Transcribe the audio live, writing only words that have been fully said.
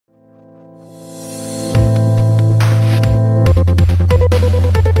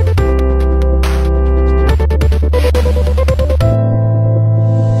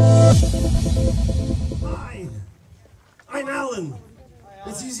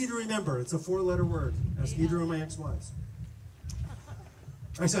easy to remember. It's a 4-letter word. Ask either of my ex-wives.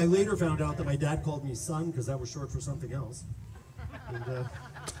 Actually, I later found out that my dad called me son because that was short for something else. And,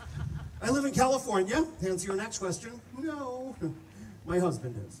 I live in California. To answer your next question, no. My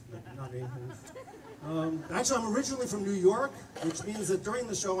husband is, not me. Actually, I'm originally from New York, which means that during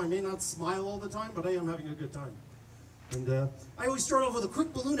the show I may not smile all the time, but I am having a good time. And I always start off with a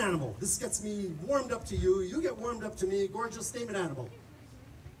quick balloon animal. This gets me warmed up to you. You get warmed up to me. Gorgeous, name an animal.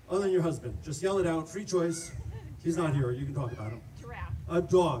 Other than your husband. Just yell it out. Free choice. He's not here. You can talk about him. Giraffe. A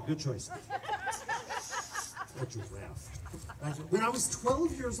dog. Good choice. A giraffe. Actually, when I was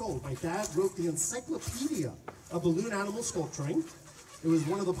 12 years old, my dad wrote the Encyclopedia of Balloon Animal Sculpturing. It was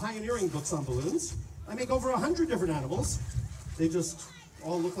one of the pioneering books on balloons. I make over 100 different animals. They just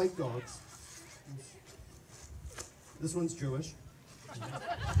all look like dogs. This one's Jewish.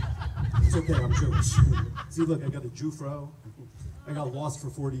 It's okay, I'm Jewish. See, look, I got a Jufro. I got lost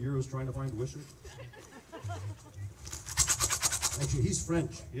for 40 years trying to find Wishek. Actually, he's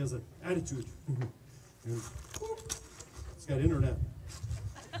French. He has an attitude. And he's got internet.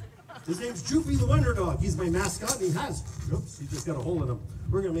 His name's Joopy the Wonder Dog. He's my mascot, and he has. Oops, he just got a hole in him.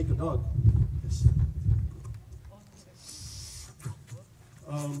 We're gonna make a dog.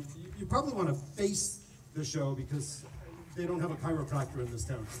 You probably want to face the show because they don't have a chiropractor in this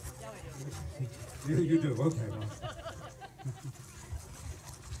town. You do. Okay. Well.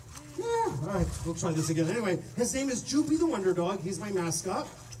 Yeah. All right. We'll try this again. Anyway, his name is Joopy the Wonder Dog. He's my mascot,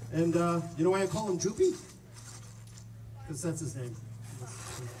 and you know why I call him Joopy? Because that's his name.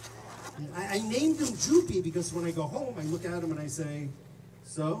 I named him Joopy because when I go home, I look at him and I say,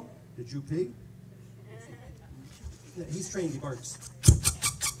 "So, did you pee?" Yeah, he's trained. He barks.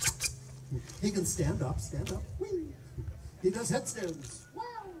 He can stand up. Whee. He does headstands. Wow.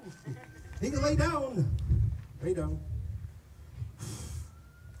 He can lay down. Lay down.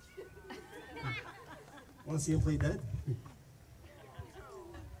 Want to see him play dead?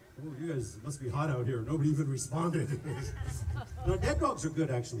 Oh, you guys must be hot out here. Nobody even responded. No, dead dogs are good,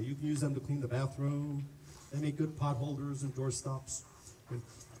 actually. You can use them to clean the bathroom. They make good pot holders and door stops.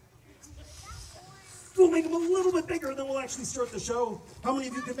 We'll make them a little bit bigger, and then we'll actually start the show. How many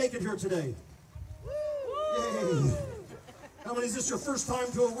of you can make it here today? Yay! How many is this your first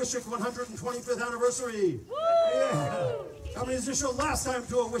time to a Wishek 125th anniversary? Yeah. How many is this your last time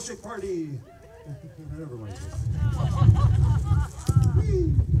to a Wishek party? Never mind.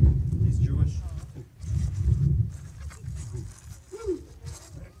 He's Jewish.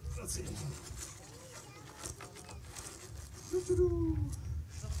 Let's see.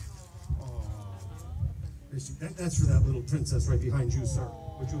 That's for that little princess right behind you, sir.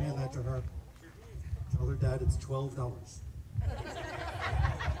 Would you hand that to her? Tell her dad it's $12.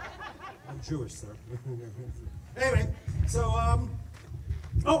 I'm Jewish, sir. Anyway, so, I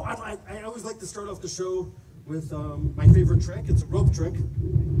always like to start off the show with my favorite trick. It's a rope trick.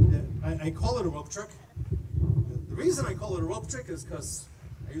 I call it a rope trick. The reason I call it a rope trick is because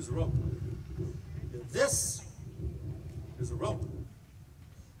I use a rope. This is a rope.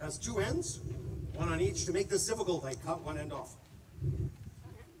 It has two ends, one on each. To make this difficult, I cut one end off.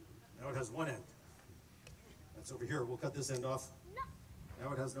 Now it has one end. That's over here. We'll cut this end off.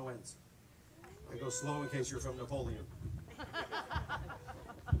 Now it has no ends. I go slow in case you're from Napoleon.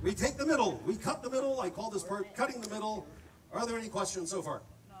 We take the middle. We cut the middle. I call this part cutting the middle. Are there any questions so far?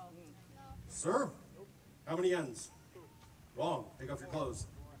 No. Sir? How many ends? Wrong. Take off your clothes.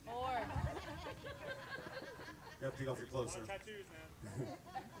 4. You have to take off your clothes, sir. Tattoos, man.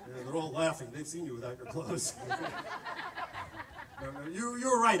 Yeah, they're all laughing. They've seen you without your clothes. No, you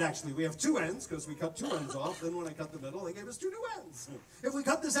were right, actually. We have 2 ends because we cut 2 ends off. Then when I cut the middle, they gave us 2 new ends. If we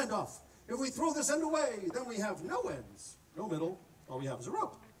cut this end off, if we throw this end away, then we have no ends, no middle. All we have is a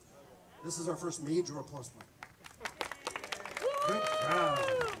rope. This is our first major applause point. Good job.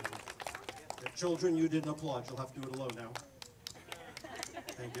 Children, you didn't applaud. You'll have to do it alone now.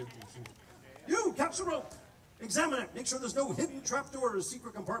 Thank you. You, catch the rope. Examine it. Make sure there's no hidden trapdoors,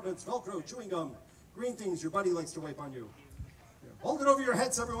 secret compartments, Velcro, chewing gum, green things your buddy likes to wipe on you. Hold it over your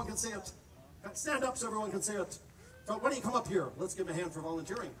head so everyone can see it. Stand up so everyone can see it. So why don't you come up here? Let's give him a hand for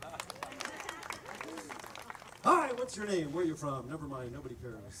volunteering. Hi, what's your name? Where are you from? Never mind, nobody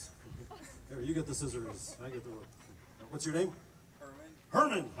cares. Here, you get the scissors. I get the rope. What's your name?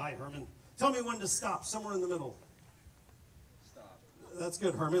 Herman. Herman. Hi, Herman. Tell me when to stop, somewhere in the middle. Stop. That's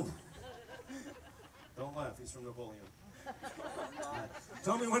good, Herman. Don't laugh, he's from Napoleon.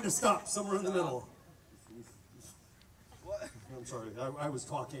 Tell me when to stop, somewhere in the middle. What? I'm sorry, I was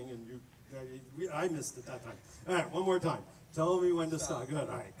talking and I missed it that time. All right, one more time. Tell me when to stop. Good,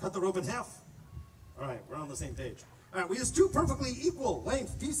 all right. Cut the rope in half. All right, we're on the same page. All right, we use 2 perfectly equal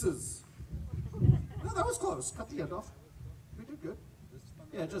length pieces. No, that was close. Cut the end off. We did good.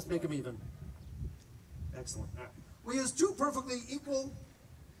 Yeah, just make them even. Excellent. All right. We use 2 perfectly equal.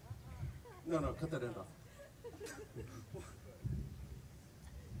 No, cut that end off.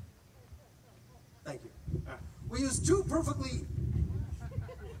 Thank you. All right. We use 2 perfectly.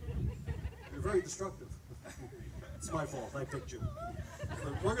 You're very destructive. It's my fault. I picked you.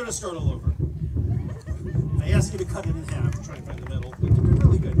 We're going to start all over. I asked you to cut it in half, try to find the middle. You're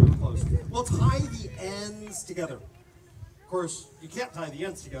really good. You're close. We'll tie the ends together. Of course, you can't tie the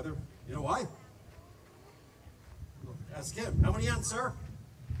ends together. You know why? Ask him. How many ends, sir?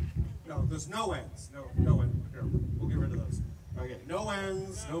 No, there's no ends. No end. Here, we'll get rid of those. Okay, no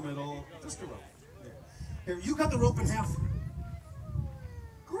ends, no middle, just a rope. Here, you cut the rope in half.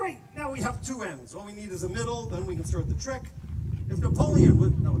 Great, now we have 2 ends. All we need is a middle, then we can start the trick. If Napoleon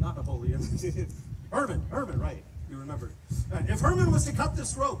would, no, not Napoleon. Herman, right, you remembered. Right, if Herman was to cut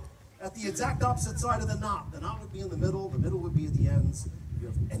this rope at the exact opposite side of the knot would be in the middle would be at the ends. Do you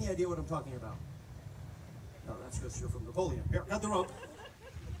have any idea what I'm talking about? No, that's because you're from Napoleon. Here, cut the rope.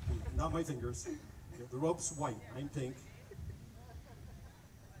 Not my fingers. The rope's white, I'm pink.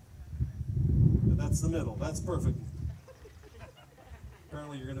 And that's the middle, that's perfect.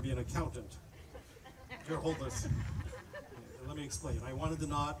 Apparently you're gonna be an accountant. Here, hold this. Let me explain. I wanted the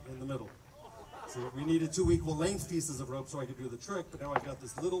knot in the middle. So we needed 2 equal length pieces of rope so I could do the trick, but now I've got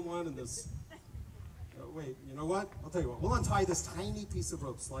this little one and this. Oh, wait, you know what? I'll tell you what. We'll untie this tiny piece of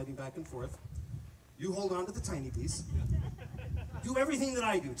rope sliding back and forth. You hold on to the tiny piece. Do everything that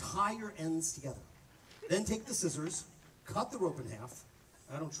I do. Tie your ends together. Then take the scissors, cut the rope in half.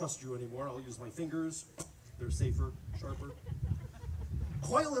 I don't trust you anymore. I'll use my fingers. They're safer, sharper.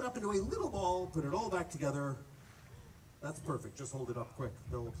 Coil it up into a little ball, put it all back together. That's perfect. Just hold it up quick.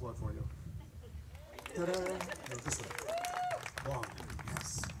 They'll applaud for you. Ta-da! No, this way. Long.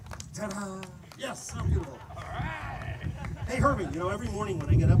 Yes. Ta-da! Yes, how beautiful. All right. Hey, Herman, you know, every morning when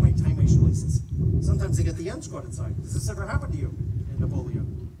I get up, I tie my shoelaces. Sometimes I get the ends caught inside. Does this ever happen to you in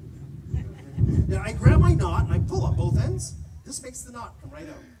Napoleon? Yeah, I grab my knot and I pull on both ends. This makes the knot come right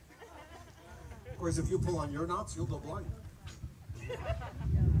out. Of course, if you pull on your knots, you'll go blind.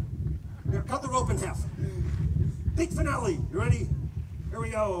 Here, cut the rope in half. Big finale. You ready? Here we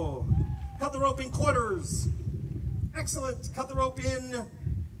go. Cut the rope in quarters. Excellent. Cut the rope in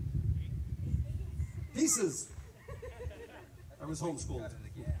pieces. I was homeschooled.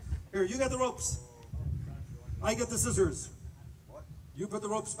 Here, you got the ropes. I get the scissors. You put the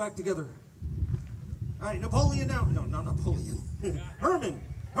ropes back together. All right, Napoleon now. No, not Napoleon. Herman.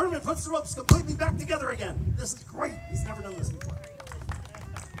 Herman puts the ropes completely back together again. This is great. He's never done this before.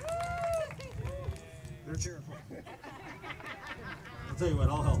 They're cheering for me. I'll tell you what,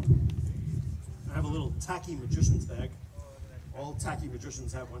 I'll help. I have a little tacky magician's bag. All tacky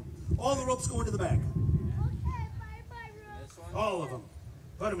magicians have one. All the ropes go into the bag. Okay, bye-bye, Rose. All of them.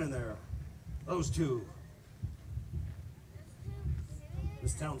 Put them in there. Those 2.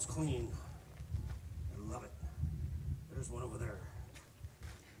 This town's clean. I love it. There's one over there.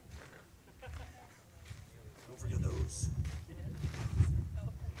 Don't forget those.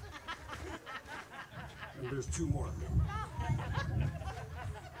 And there's 2 more.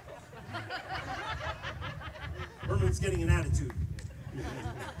 Herman's getting an attitude.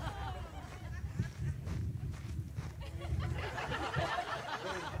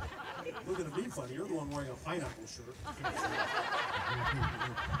 Looking at me funny, you're the one wearing a pineapple shirt.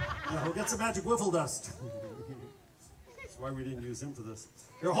 Yeah, we'll get some magic wiffle dust. That's why we didn't use him for this.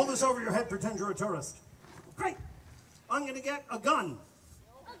 Here, hold this over your head, pretend you're a tourist. Great. I'm gonna get a gun.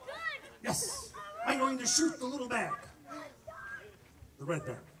 A gun? Yes. I'm going to shoot the little bag. The red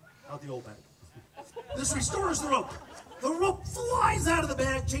bag, not the old bag. This restores the rope. The rope flies out of the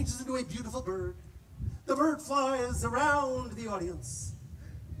bag, changes into a beautiful bird. The bird flies around the audience.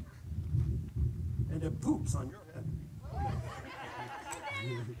 And it poops on your head.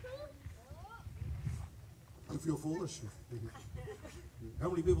 I feel foolish. How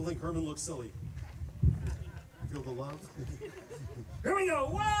many people think Herman looks silly? Feel the love? Here we go.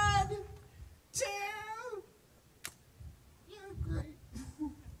 1, 2. Yeah, great.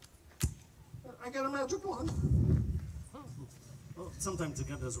 I got a magic wand. Well, sometimes the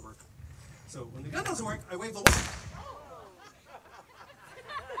gun doesn't work. So when the gun doesn't work, I wave the wand.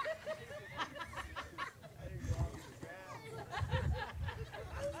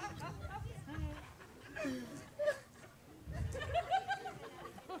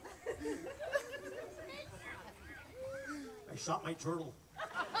 I shot my turtle.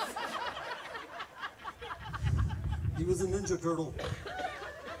 He was a ninja turtle.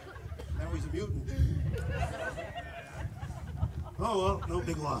 Now he's a mutant. Oh, well, no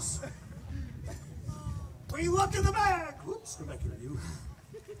big loss. We look in the bag. Whoops, come back here, you.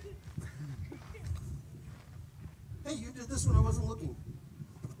 Hey, you did this when I wasn't looking.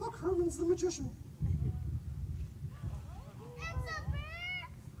 Look, Herman's the magician. It's a bear.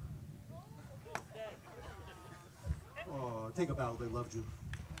 Oh, take a bow. They loved you.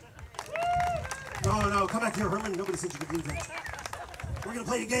 No, no, come back here, Herman. Nobody said you could leave it. We're going to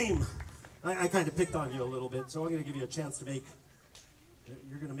play a game. I kind of picked on you a little bit, so I'm going to give you a chance to make.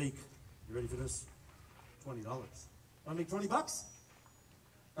 You're going to make, you ready for this? $20. Want to make 20 bucks?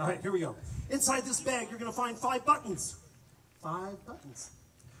 All right, here we go. Inside this bag, you're going to find 5 buttons. 5 buttons.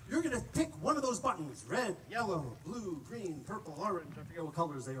 You're going to pick one of those buttons. Red, yellow, blue, green, purple, orange. I forget what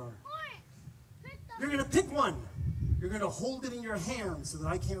colors they are. Orange. Pick the You're going to pick one. You're going to hold it in your hand so that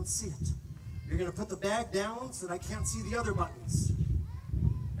I can't see it. You're going to put the bag down so that I can't see the other buttons.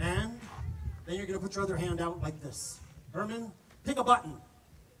 And then you're going to put your other hand out like this. Herman, pick a button.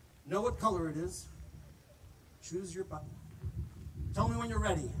 Know what color it is. Choose your button. Tell me when you're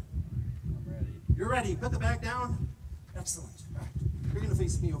ready. I'm ready. You're ready. Put the bag down. Excellent. All right. You're going to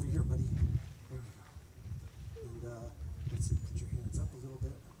face me over here, buddy. There we go. And let's see. Put your hands up a little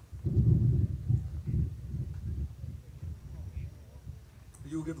bit. Are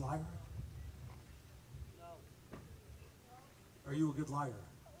you a good liar? No. Are you a good liar?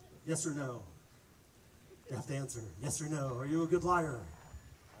 Yes or no? You have to answer. Yes or no? Are you a good liar?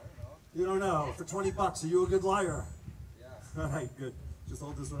 I don't know. You don't know. For 20 bucks, are you a good liar? Yeah. All right, good. Just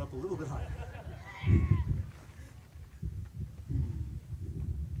hold this one up a little bit higher.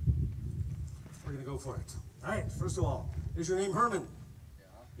 We're going to go for it. All right, first of all, is your name Herman?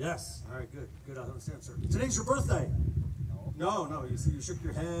 Yeah. Yes. All right, good. Good answer. Today's your birthday. No. No. You see, you shook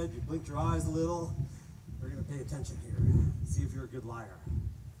your head, you blinked your eyes a little. We're going to pay attention here. See if you're a good liar.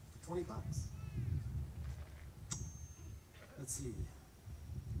 For 20 bucks. Let's see.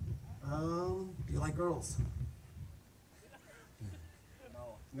 Do you like girls?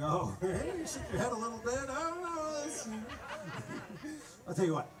 No. No. Hey, you shook your head a little bit. I don't know. I'll tell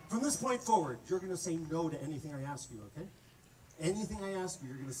you what. From this point forward, you're going to say no to anything I ask you, okay? Anything I ask you,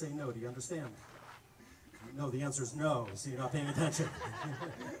 you're going to say no. Do you understand? No, the answer is no, so you're not paying attention.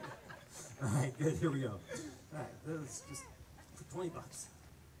 All right, good. Here we go. All right, that's just for 20 bucks.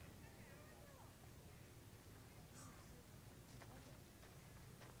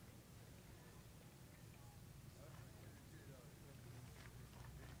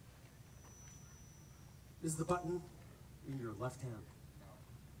 Is the button in your left hand?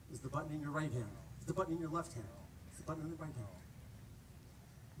 Is the button in your right hand? Is the button in your left hand? Is the button in the right hand?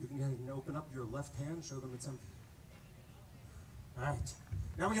 You can go ahead and open up your left hand, show them it's empty. All right.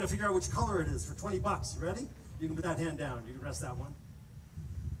 Now we got to figure out which color it is for 20 bucks. You ready? You can put that hand down. You can rest that one.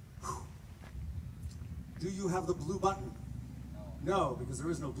 Whew. Do you have the blue button? No, because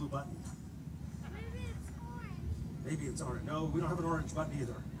there is no blue button. Maybe it's orange. Maybe it's orange. No, we don't have an orange button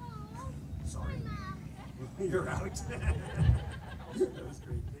either. Oh, Sorry. I'm out. You're out. That was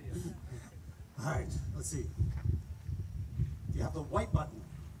great. All right, let's see. Do you have the white button?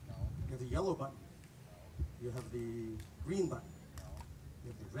 No. You have the yellow button? You have the green button? No.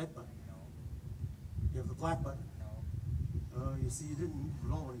 You have the red button? No. You have the black button? No. Oh, you see, you didn't move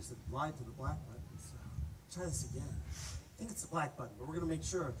at all when you said lied to the black button. So try this again. I think it's the black button, but we're going to make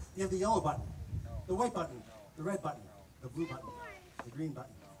sure. You have the yellow button? No. The white button? No. The red button? No. The blue button? The green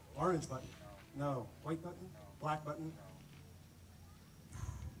button? Orange button? No. White button? Black button?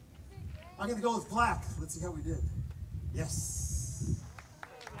 I'm going to go with black. Let's see how we did. Yes.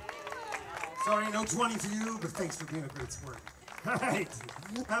 Sorry, no 20 for you, but thanks for being a great sport. All right.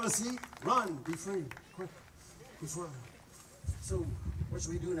 Have a seat. Run. Be free. Quick. Before. So, what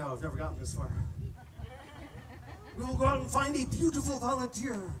should we do now? I've never gotten this far. We will go out and find a beautiful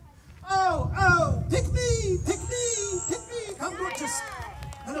volunteer. Oh, pick me, pick me, pick me. Come, gorgeous.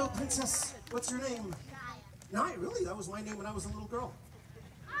 Hello, princess. What's your name? Naya. Really? That was my name when I was a little girl.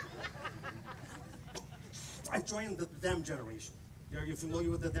 I joined the them generation. Are you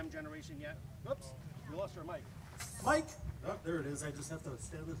familiar with the them generation yet? Oops, we lost our mic. Mike? Oh, there it is. I just have to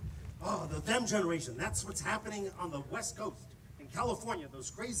stand this. Oh, the them generation. That's what's happening on the West Coast in California.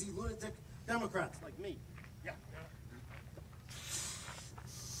 Those crazy lunatic Democrats like me. Yeah.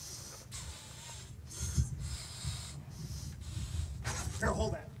 Here,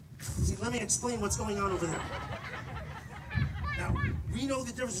 hold that. See, let me explain what's going on over there. Now, we know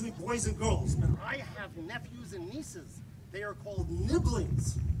the difference between boys and girls, but I have nephews and nieces. They are called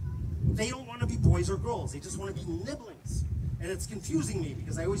nibblings. They don't want to be boys or girls. They just want to be nibblings. And it's confusing me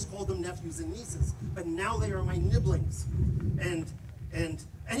because I always called them nephews and nieces. But now they are my nibblings. And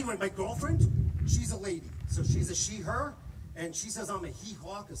anyway, my girlfriend, she's a lady. So she's a she, her. And she says I'm a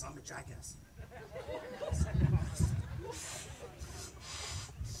hee-haw because I'm a jackass.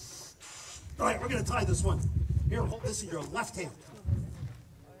 All right, we're going to tie this one. Here, hold this in your left hand.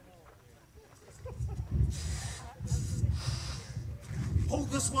 Hold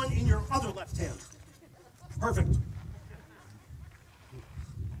this one in your other left hand. Perfect.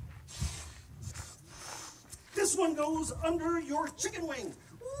 This one goes under your chicken wing.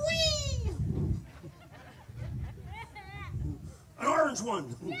 Whee! An orange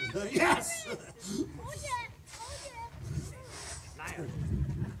one. Yes!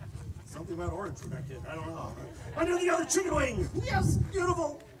 Something about orange for that kid. I don't know. Under the other chicken wing. Yes,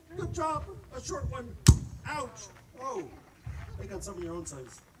 beautiful. Good job. A short one. Ouch. Oh. Take on some of your own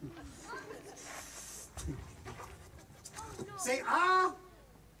size. Say ah,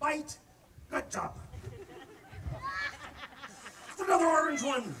 bite. Good job. Another orange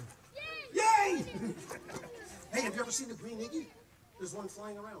one. Yay! Hey, have you ever seen a green Iggy? There's one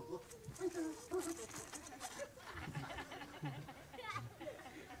flying around. Look. Right there. Perfect.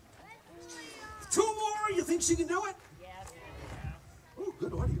 2 more. You think she can do it? Yes. Oh,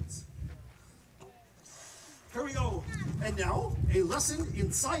 good audience. Here we go. And now, a lesson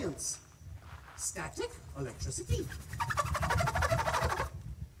in science. Static electricity.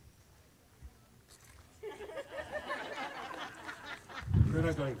 We're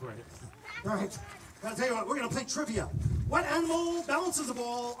not going for it. All right. I'll tell you what, we're going to play trivia. What animal balances a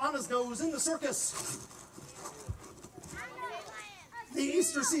ball on his nose in the circus? The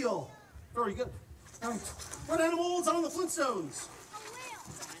Easter seal. Very good. All right. What animal's on the Flintstones?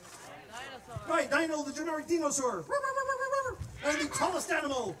 Right, Dino, the generic dinosaur. And the tallest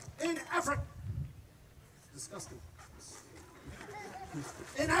animal in Africa. Disgusting.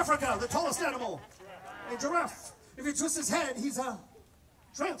 In Africa, the tallest animal. A giraffe. If you twist his head, he's a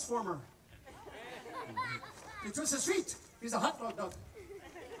transformer. If you twist his feet, he's a hot dog.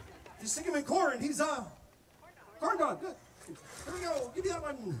 If you stick him in corn, he's a corn dog. Good. Here we go. Give me that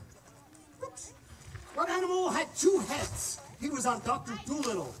one. Oops. What animal had 2 heads? He was on Dr.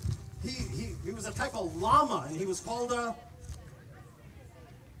 Dolittle. He was a type of llama, and he was called a...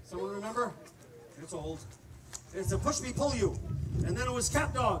 Someone remember? It's old. It's a push me, pull you. And then it was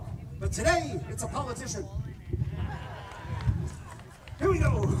cat dog. But today, it's a politician. Here we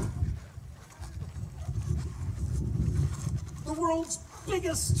go. The world's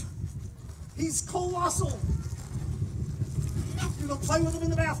biggest. He's colossal. You can play with him in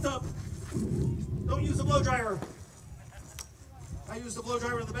the bathtub. Don't use a blow dryer. I used a blow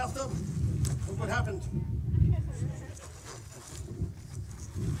dryer in the bathtub. Look what happened.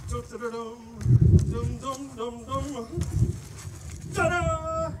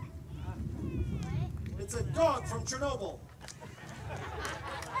 Ta-da! It's a dog from Chernobyl.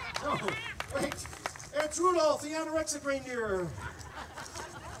 Oh, wait. It's Rudolph, the anorexic reindeer.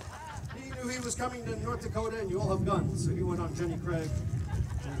 He knew he was coming to North Dakota and you all have guns, so he went on Jenny Craig.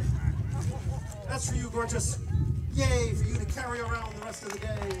 That's for you, gorgeous. Yay, for you to carry around the rest of the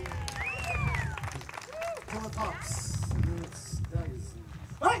day. Pull the pops.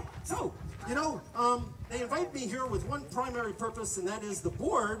 All right, so, you know, they invited me here with one primary purpose, and that is the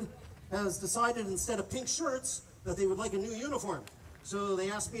board has decided instead of pink shirts that they would like a new uniform. So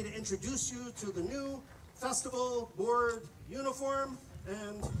they asked me to introduce you to the new festival board uniform,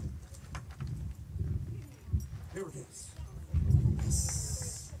 and here it is.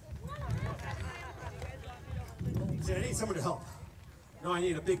 Yes. See, I need someone to help. No, I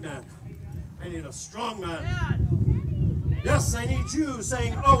need a big man. I need a strong man. Yes, I need you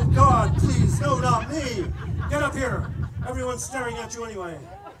saying, "Oh God, please, no, not me." Get up here. Everyone's staring at you anyway.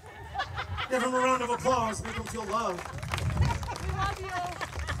 Give him a round of applause. Make him feel loved. We love you.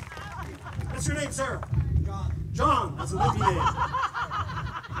 What's your name, sir? John. John. That's a lovely name.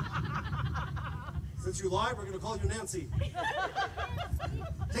 Since you lied, we're going to call you Nancy.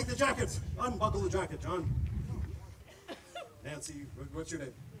 Take the jacket. Unbuckle the jacket, John. Nancy, what's your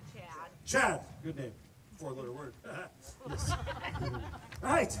name? Chad. Chad. Good name. 4-letter word. Yes.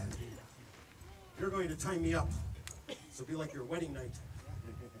 All right. You're going to tie me up. So be like your wedding night.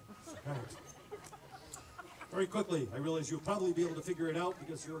 All right. Very quickly, I realize you'll probably be able to figure it out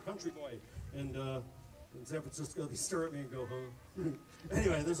because you're a country boy. And in San Francisco, they stare at me and go, huh?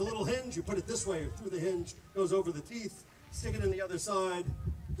 Anyway, there's a little hinge. You put it this way through the hinge, goes over the teeth, stick it in the other side.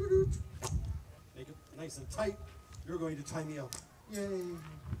 Make it nice and tight. You're going to tie me up. Yay.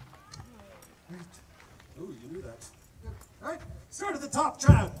 Right. Oh, you knew that. Good. All right, start at the top,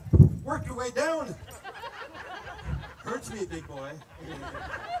 Chad. Work your way down. Hurts me, big boy.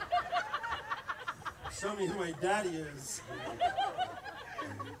 Show me who my daddy is.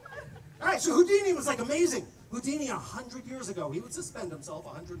 All right, so Houdini was like amazing. Houdini 100 years ago, he would suspend himself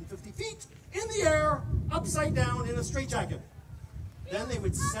 150 feet in the air, upside down in a straitjacket. Then they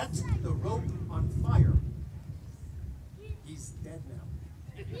would set the rope on fire. He's dead now.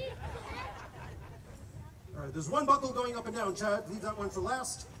 All right, there's one buckle going up and down, Chad. Leave that one for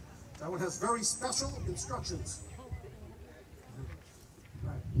last. That one has very special instructions.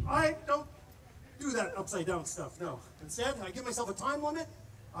 I don't do that upside down stuff, no. Instead, I give myself a time limit.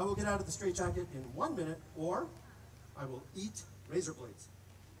 I will get out of the straitjacket in 1 minute, or I will eat razor blades.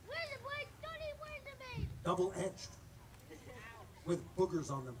 Razor blades? Don't eat razor blades! Double-edged, with boogers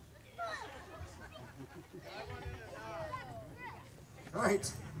on them. All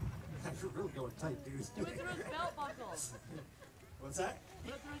right. You're really going tight, dude. Do it through his belt buckle. What's that?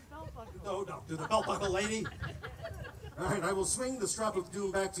 Do it through his belt buckle. No, don't do the belt buckle, lady. All right, I will swing the strap of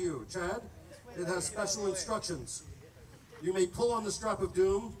doom back to you. Chad, it has special instructions. You may pull on the strap of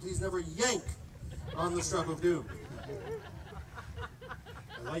doom. Please never yank on the strap of doom.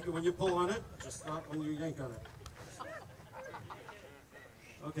 I like it when you pull on it, just not when you yank on it.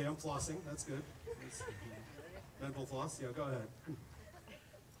 Okay, I'm flossing. That's good. Mental floss. Yeah, go ahead.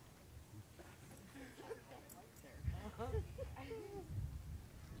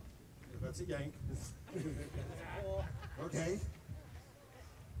 That's a yank. Okay.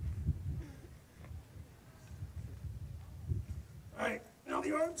 All right, now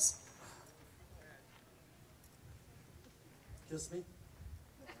the arms. Kiss me.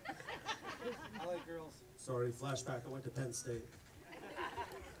 I like girls. Sorry, flashback. I went to Penn State.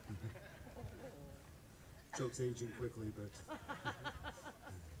 Joke's aging quickly, but.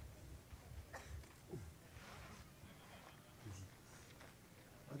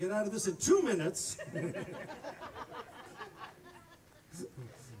 I'll get out of this in 2 minutes.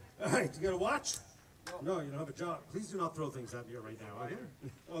 All right, you got a watch? No, you don't have a job. Please do not throw things at me right now. Okay?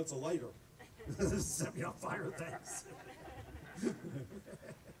 Oh, it's a lighter. Set me on fire, thanks.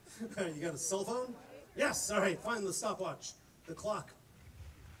 All right, you got a cell phone? Yes, all right, find the stopwatch, the clock,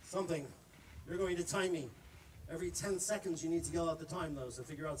 something. You're going to time me. Every 10 seconds you need to yell out the time, though, so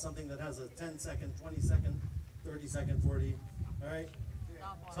figure out something that has a 10-second, 20-second, 30-second, 40. All right?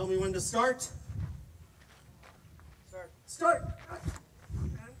 Tell me when to start. Start.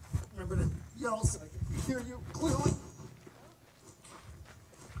 Remember to yell so I can hear you clearly.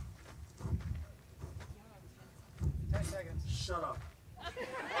 Shut up.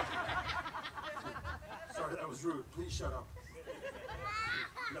 Sorry, that was rude. Please shut up.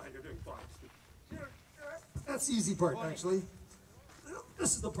 No, you're doing fine. That's the easy part, actually.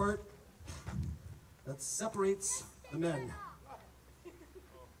 This is the part that separates the men.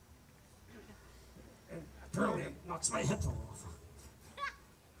 And apparently it knocks my headphone off.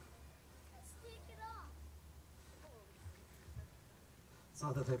 It's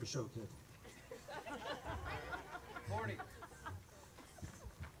not that type of show, kid. 40.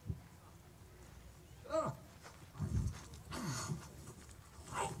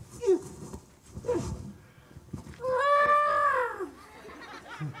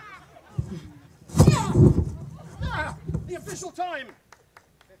 The official time.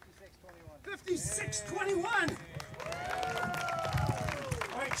 56:21.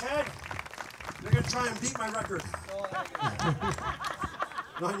 All right, Chad. You're gonna try and beat my record.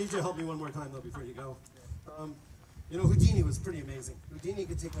 No, I need you to help me one more time though before you go. You know, Houdini was pretty amazing. Houdini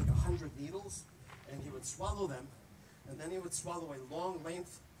could take like 100 needles, and he would swallow them, and then he would swallow a long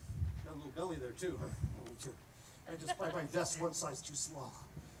length. Got a little belly there too, huh? I just buy my vest one size too small.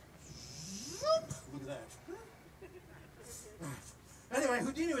 Look at that. Anyway,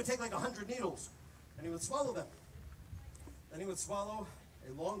 Houdini would take like 100 needles, and he would swallow them. Then he would swallow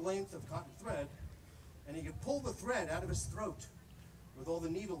a long length of cotton thread, and he could pull the thread out of his throat with all the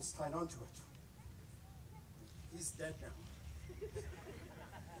needles tied onto it. He's dead now.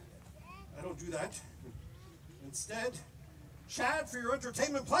 I don't do that. Instead, Chad, for your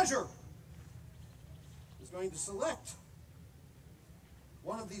entertainment pleasure, is going to select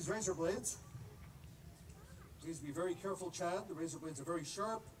one of these razor blades. Please be very careful, Chad. The razor blades are very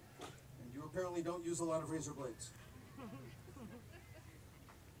sharp, and you apparently don't use a lot of razor blades.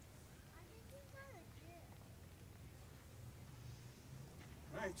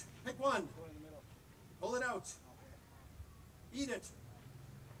 All right, pick one. Pull it out. Eat it.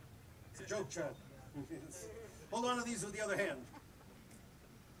 It's a joke, Chad. Hold on to these with the other hand.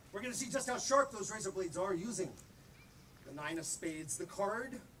 We're going to see just how sharp those razor blades are using the 9 of spades, the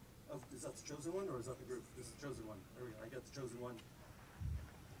card of, is that the chosen one or is that the group? This is the chosen one. There we go. I get the chosen one.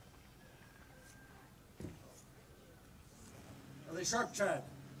 Are they sharp, Chad?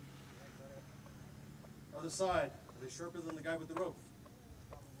 Other side. Are they sharper than the guy with the rope?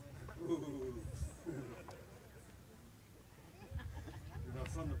 Ooh.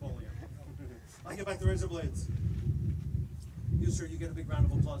 I get back the razor blades. You, sir, you get a big round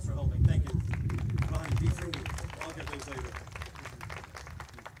of applause for helping. Thank you. Come on, be free. I'll get those later.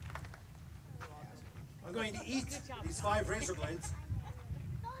 I'm going to eat these 5 razor blades.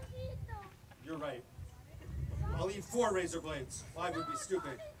 Don't eat them. You're right. I'll eat 4 razor blades. 5 would be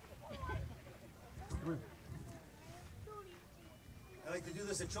stupid. I like to do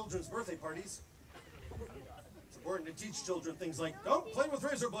this at children's birthday parties. It's important to teach children things like, don't play with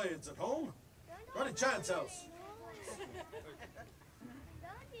razor blades at home. Go to Chad's house. Don't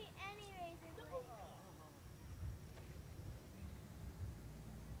eat any razor blades.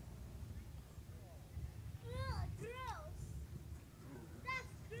 Ugh, gross.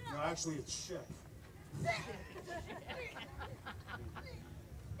 That's gross. No, actually, it's shit.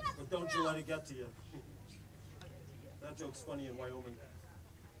 But don't you let it get to you. That joke's funny in Wyoming.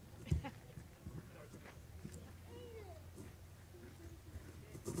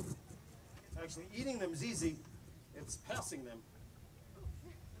 Actually, eating them is easy. It's passing them.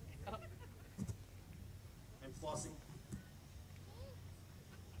 I'm flossing.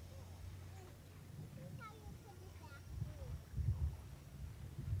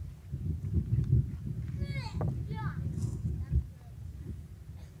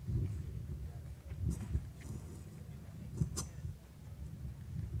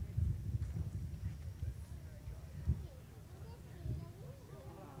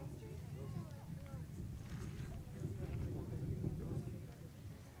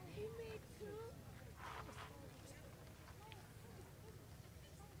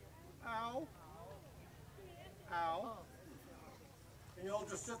 Ow. Ow. And you all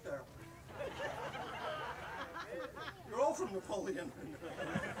just sit there. You're all from Napoleon.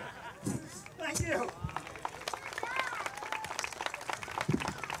 Thank you. All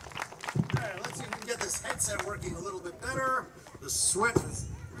right, let's see if we can get this headset working a little bit better. The sweat has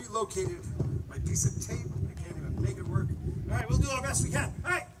relocated my piece of tape. I can't even make it work. All right, we'll do our best we can.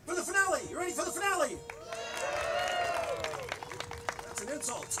 All right, for the finale. You ready for the finale? That's an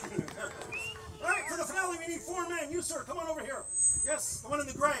insult. All right, for the finale, we need 4 men. You, sir, come on over here. Yes, the one in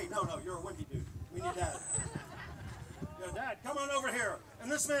the gray. No, you're a wimpy dude. We need that. Yeah, Dad, come on over here.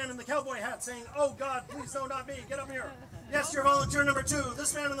 And this man in the cowboy hat saying, oh, God, please, no, not me. Get up here. Yes, you're volunteer number 2.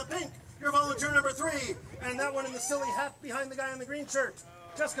 This man in the pink, you're volunteer number 3. And that one in the silly hat behind the guy in the green shirt.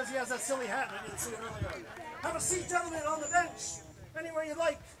 Just because he has that silly hat, I didn't see it earlier. Have a seat, gentlemen, on the bench. Anywhere you'd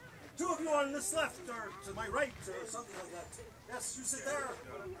like. 2 of you on this left, or to my right, or something like that. Yes, you sit there.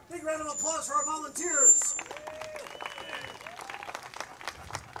 Big round of applause for our volunteers.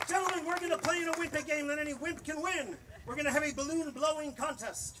 Gentlemen, we're going to play in a wimpy game that any wimp can win. We're going to have a balloon blowing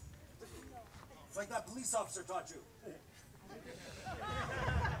contest. It's like that police officer taught you.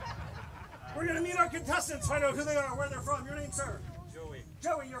 We're going to meet our contestants, find out who they are, where they're from. Your name, sir? Joey.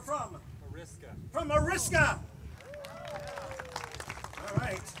 Joey, you're from? Mariska. From Mariska. All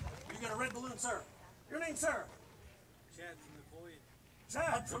right. You get a red balloon, sir. Your name, sir? Chad from Napoleon.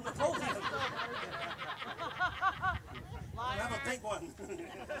 Chad from Napoleon. I have a pink one.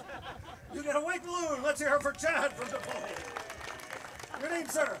 You get a white balloon. Let's hear her for Chad from Napoleon. Your name,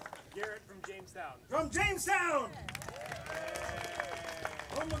 sir? Garrett from Jamestown. From Jamestown.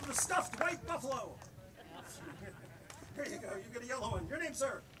 Home of the stuffed white buffalo. Here you go. You get a yellow one. Your name,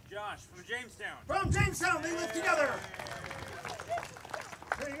 sir? Josh from Jamestown. From Jamestown. They live together.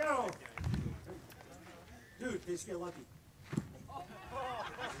 There you go. Dude, in case you get lucky. All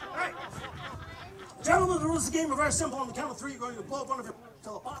right. Gentlemen, the rules of the game are very simple. On the count of 3, you're going to blow up one of your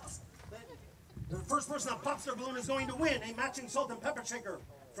till it pops. The first person that pops their balloon is going to win a matching salt and pepper shaker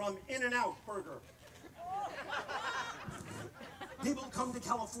from In-N-Out Burger. People come to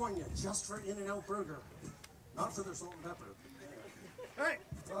California just for In-N-Out Burger, not for their salt and pepper. All right.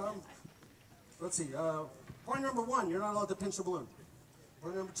 Let's see. Point number 1, you're not allowed to pinch the balloon.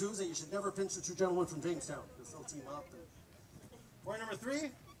 Point number 2 is that you should never pinch the 2 gentlemen from Jamestown, because they'll team up. Point number 3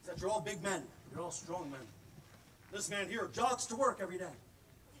 is that you're all big men. You're all strong men. This man here jogs to work every day.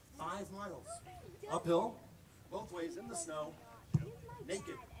 5 miles. Uphill, both ways, in the snow,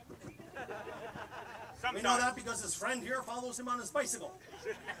 naked. We know that because his friend here follows him on his bicycle.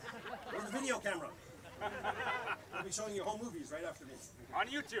 With a video camera. I'll be showing you home movies right after this. On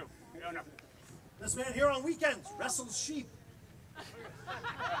YouTube. No. This man here on weekends wrestles sheep.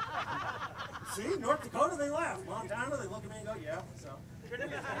 See, North Dakota, they laugh. Montana, they look at me and go, yeah, so.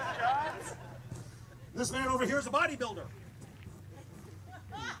 This man over here is a bodybuilder.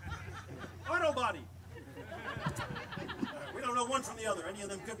 Auto body. We don't know one from the other. Any of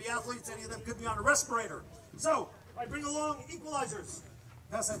them could be athletes, any of them could be on a respirator. So, I bring along equalizers.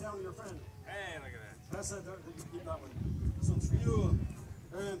 Pass that down to your friend. Hey, look at that. Pass that down. You keep that one. This one's for you.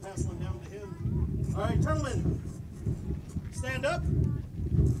 And pass one down to him. All right, gentlemen, stand up.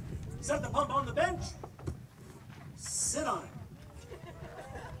 Set the pump on the bench. Sit on it.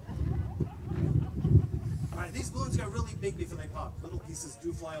 All right, these balloons got really big before they pop. Little pieces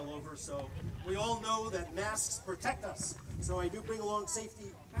do fly all over, so we all know that masks protect us. So I do bring along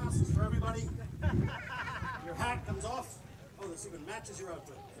safety masks for everybody. Your hat comes off. Oh, this even matches your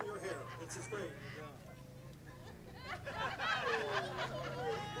outfit and your hair. This is great.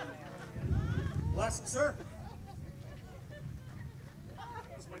 Glasses, sir.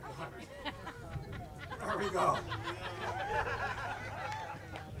 This might be hard. There we go.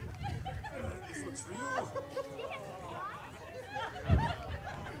 This looks for you. And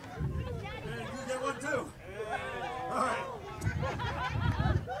you get one too. All right.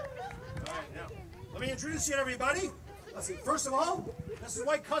 All right, now, let me introduce you to everybody. Let's see, first of all, this is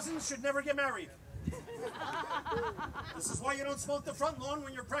why cousins should never get married. This is why you don't smoke the front lawn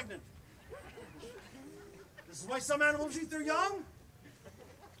when you're pregnant. This is why some animals eat their young.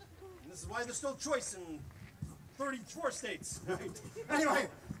 And this is why there's still choice in 34 states. Anyway,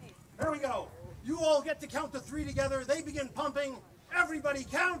 there we go. You all get to count to 3 together. They begin pumping. Everybody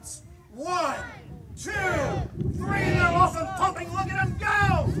counts. 1, 2, 3. They're off and pumping. Look at them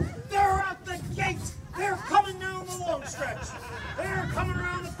go. They're out the gate. They're coming down the long stretch. They're coming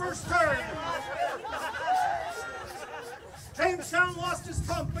around the first turn. Jamestown lost his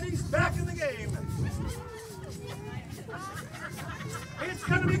pump, but he's back in the game. It's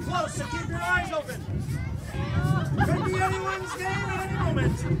going to be close, so keep your eyes open. Could be anyone's game at any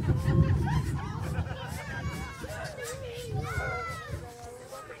moment.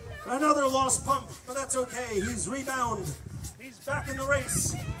 Another lost pump, but that's okay. He's rebound. He's back in the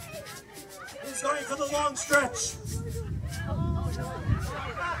race. He's going for the long stretch.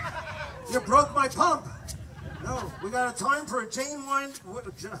 You broke my pump. No, we got a time for a John Wayne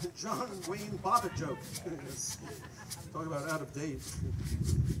Bobbitt joke. Talk about out of date.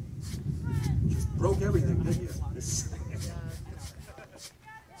 Just broke everything, didn't you?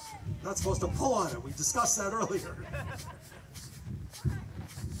 Not supposed to pull on it. We discussed that earlier.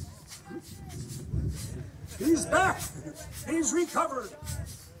 He's back. He's recovered.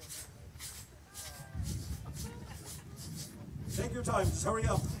 Take your time. Just hurry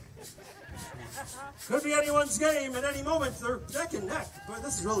up. Could be anyone's game at any moment. They're neck and neck. But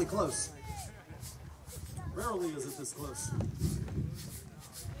this is really close. Rarely is it this close.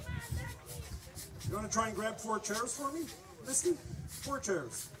 You want to try and grab 4 chairs for me, Misty? 4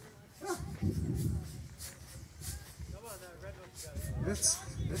 chairs. Yeah. It's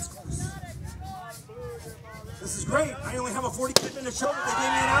close. This is great. I only have a 45-minute show, but they gave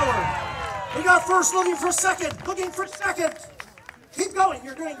me an hour. We got first, looking for second. Looking for second. Keep going.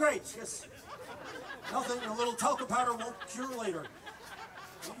 You're doing great. Yes. Nothing. A little talcum powder won't cure later.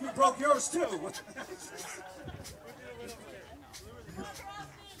 You broke yours too.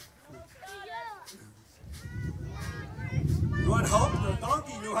 You want help? The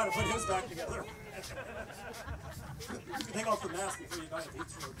donkey knew how to put his back together. You can take off the mask before you die of heat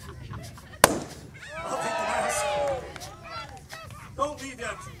stroke. I'll take the mask. Don't leave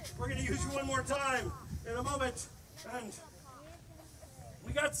yet. We're going to use you one more time in a moment. And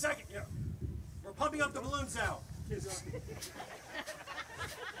we got second. Yeah. We're pumping up the balloons now.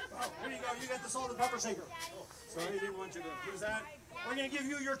 Oh, here you go. You got the salt and pepper shaker. Oh, sorry, I didn't want you to use that. We're going to give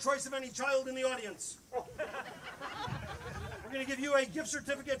you your choice of any child in the audience. We're going to give you a gift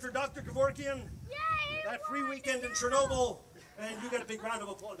certificate for Dr. Kevorkian. That free weekend in Chernobyl. And you get a big round of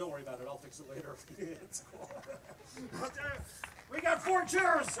applause. Don't worry about it. I'll fix it later. It's cool. We got 4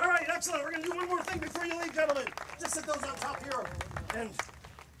 chairs. All right, excellent. We're going to do one more thing before you leave, gentlemen. Just sit those on top here. And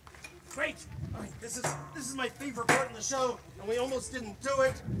great. All right, this is my favorite part in the show, and we almost didn't do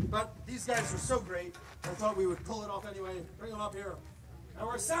it, but these guys are so great. I thought we would pull it off anyway. Bring them up here.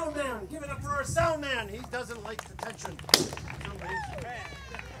 Our sound man. Give it up for our sound man. He doesn't like the tension.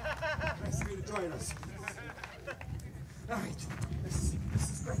 Nice of you to join us. All right, this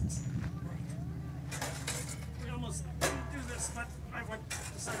is great. All right. We almost didn't do this, but I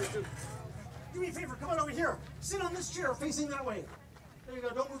decided to. Do me a favor. Come on over here. Sit on this chair facing that way. There you go.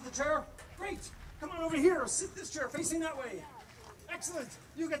 Don't move the chair. Great. Come on over here. Sit this chair facing that way. Excellent.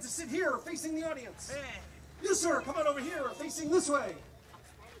 You get to sit here facing the audience. You, sir, come on over here facing this way.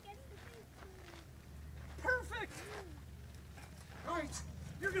 Perfect. All right.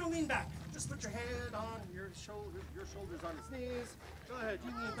 You're going to lean back. Just put your head on your shoulders on his knees. Go ahead.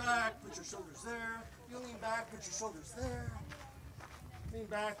 You lean back. Put your shoulders there. You lean back. Put your shoulders there. Lean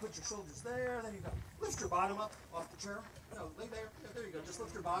back. Put your shoulders there. There you go. Lift your bottom up off the chair. No, lay there. Yeah, there you go. Just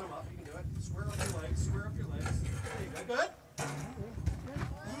lift your bottom up. You can do it. Square up your legs. Square up your legs. There you go. Good.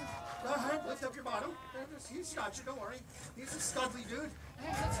 Go ahead. Lift up your bottom. He's got you, don't worry. He's a studly dude.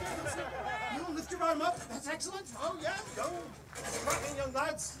 Hey, that's good, that's good. You lift your bottom up. That's excellent. Oh, yeah, go. Rocking young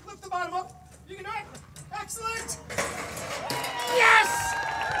lads. Lift the bottom up. You can do it. Excellent. Yes!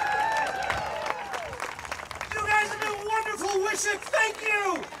 You guys have been wonderful, Wishek. Thank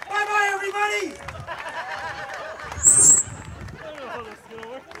you. Bye-bye, everybody. I don't know how this is going to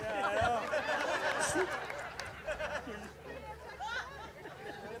work. Yeah, I know.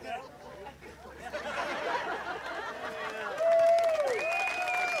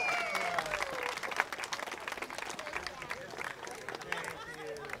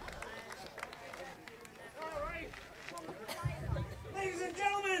 Ladies and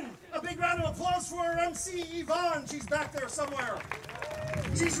gentlemen, a big round of applause for our MC, Yvonne. She's back there somewhere.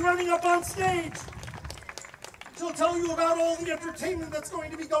 She's running up on stage. She'll tell you about all the entertainment that's going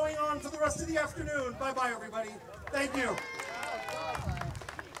to be going on for the rest of the afternoon. Bye-bye, everybody. Thank you.